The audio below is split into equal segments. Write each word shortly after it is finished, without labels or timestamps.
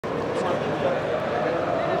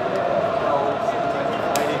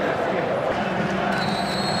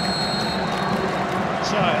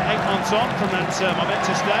moments on from that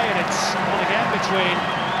momentous day, and it's on again between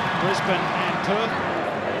Brisbane and Perth.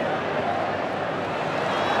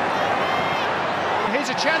 Here's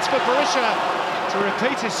a chance for Berisha to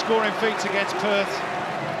repeat his scoring feats against Perth.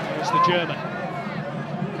 Here's the German.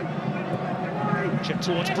 Chip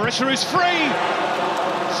towards Berisha, who's free!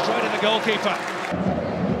 Straight at the goalkeeper.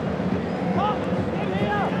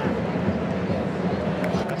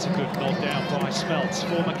 That's a good nod down by Smelts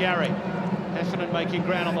for McGarry. Heffernan making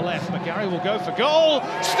ground on the left. McGarry will go for goal.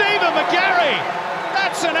 Stephen McGarry!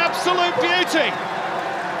 That's an absolute beauty!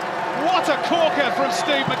 What a corker from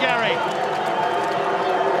Steve McGarry!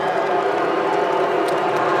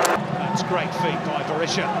 That's great feat by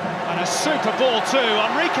Berisha. And a super ball too.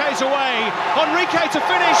 Enrique's away. Enrique to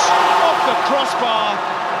finish off the crossbar.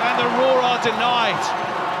 And the Roar are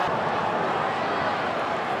denied.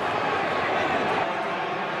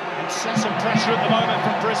 Incessant pressure at the moment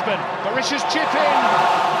from Brisbane. Berisha's chip in,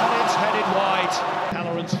 and it's headed wide.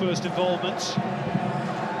 Halloran's first involvement.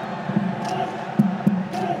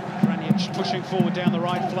 Kranic pushing forward down the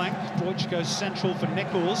right flank. Deutsch goes central for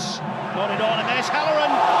Nichols. Nodded on, and there's Halloran.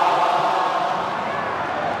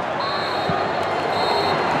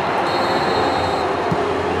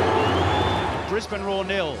 Brisbane Roar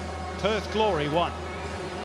 0, Perth Glory 1.